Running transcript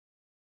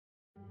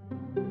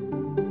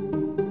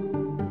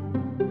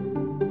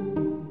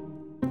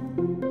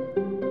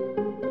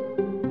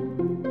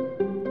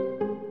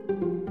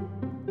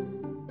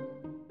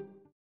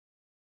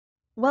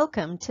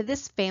Welcome to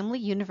this Family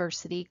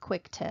University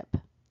Quick Tip.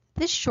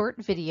 This short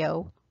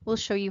video will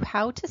show you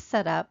how to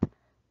set up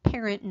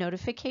parent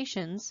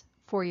notifications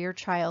for your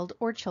child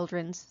or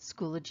children's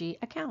Schoology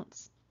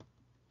accounts.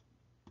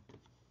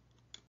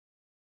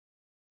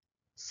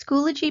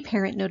 Schoology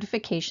parent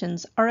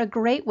notifications are a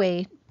great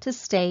way to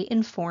stay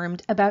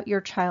informed about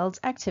your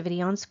child's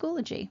activity on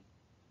Schoology.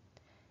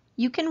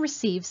 You can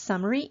receive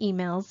summary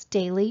emails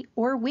daily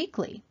or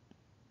weekly.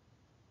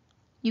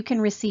 You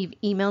can receive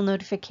email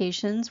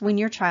notifications when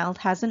your child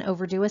has an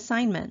overdue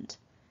assignment.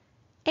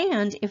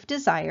 And if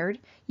desired,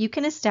 you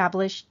can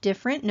establish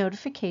different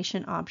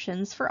notification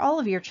options for all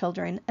of your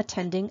children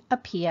attending a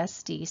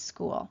PSD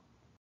school.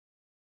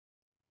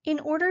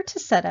 In order to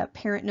set up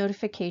parent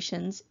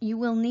notifications, you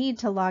will need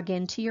to log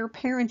into your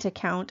parent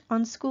account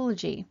on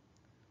Schoology.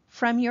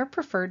 From your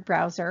preferred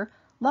browser,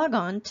 log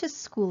on to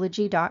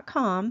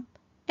Schoology.com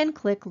and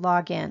click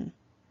Login.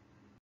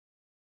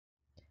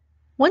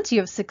 Once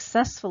you have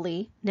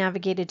successfully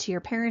navigated to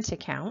your parent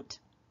account,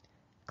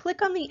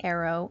 click on the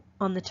arrow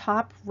on the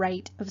top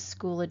right of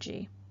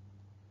Schoology.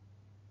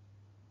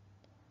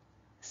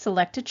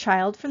 Select a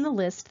child from the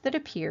list that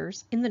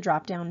appears in the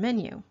drop-down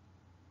menu.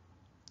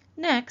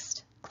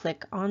 Next,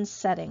 click on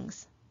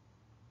Settings.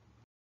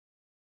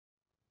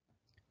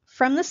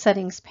 From the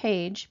Settings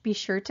page, be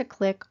sure to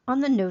click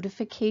on the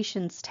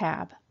Notifications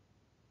tab.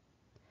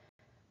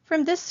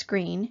 From this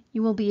screen,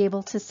 you will be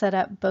able to set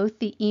up both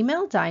the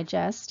email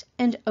digest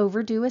and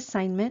overdue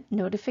assignment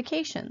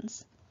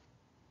notifications.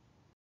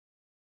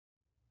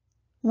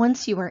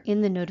 Once you are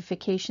in the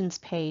notifications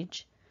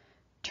page,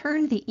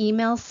 turn the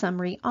email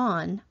summary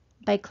on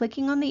by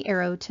clicking on the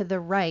arrow to the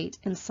right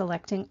and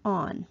selecting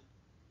On.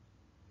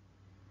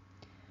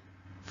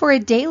 For a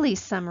daily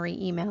summary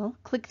email,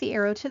 click the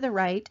arrow to the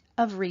right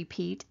of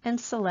Repeat and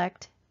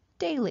select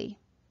Daily.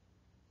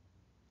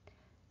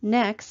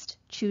 Next,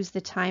 choose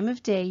the time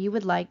of day you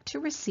would like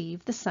to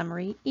receive the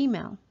summary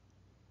email.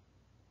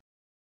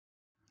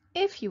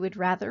 If you would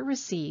rather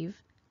receive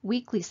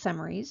weekly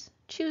summaries,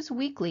 choose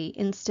Weekly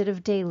instead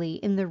of Daily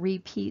in the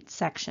Repeat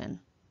section.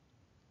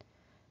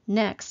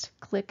 Next,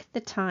 click the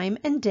time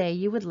and day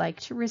you would like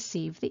to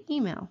receive the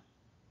email.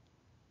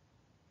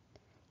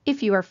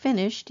 If you are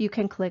finished, you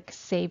can click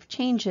Save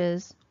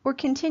Changes or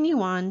continue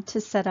on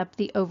to set up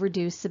the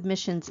overdue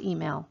submissions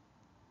email.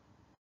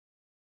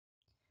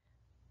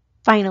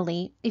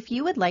 Finally, if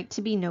you would like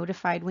to be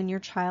notified when your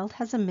child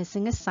has a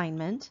missing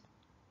assignment,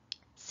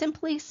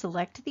 simply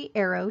select the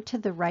arrow to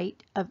the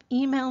right of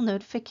Email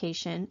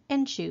Notification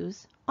and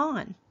choose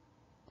On.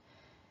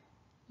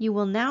 You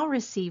will now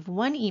receive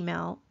one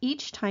email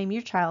each time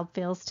your child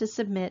fails to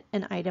submit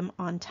an item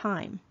on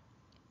time.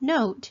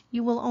 Note,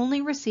 you will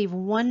only receive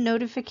one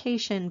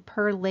notification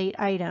per late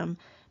item,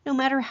 no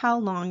matter how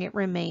long it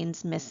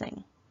remains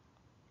missing.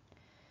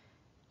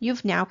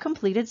 You've now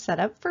completed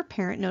setup for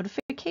parent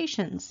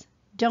notifications.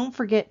 Don't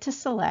forget to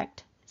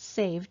select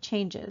Save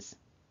Changes.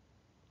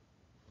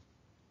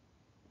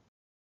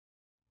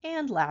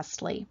 And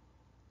lastly,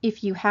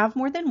 if you have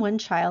more than one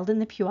child in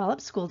the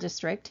Puyallup School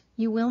District,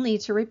 you will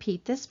need to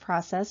repeat this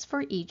process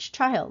for each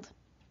child.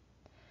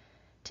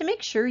 To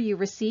make sure you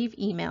receive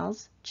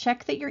emails,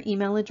 check that your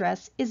email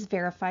address is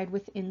verified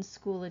within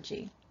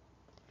Schoology.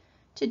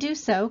 To do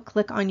so,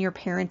 click on your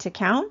parent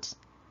account,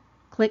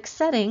 click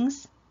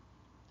Settings,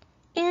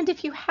 and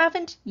if you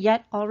haven't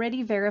yet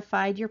already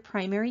verified your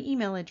primary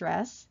email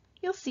address,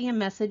 you'll see a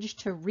message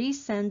to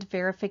resend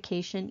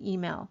verification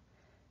email.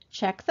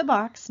 Check the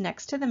box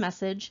next to the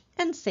message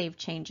and save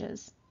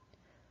changes.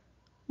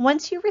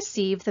 Once you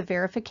receive the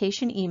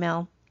verification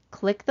email,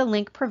 click the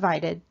link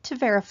provided to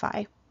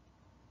verify.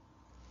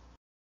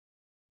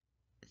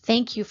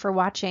 Thank you for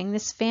watching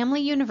this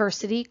Family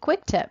University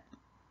Quick Tip.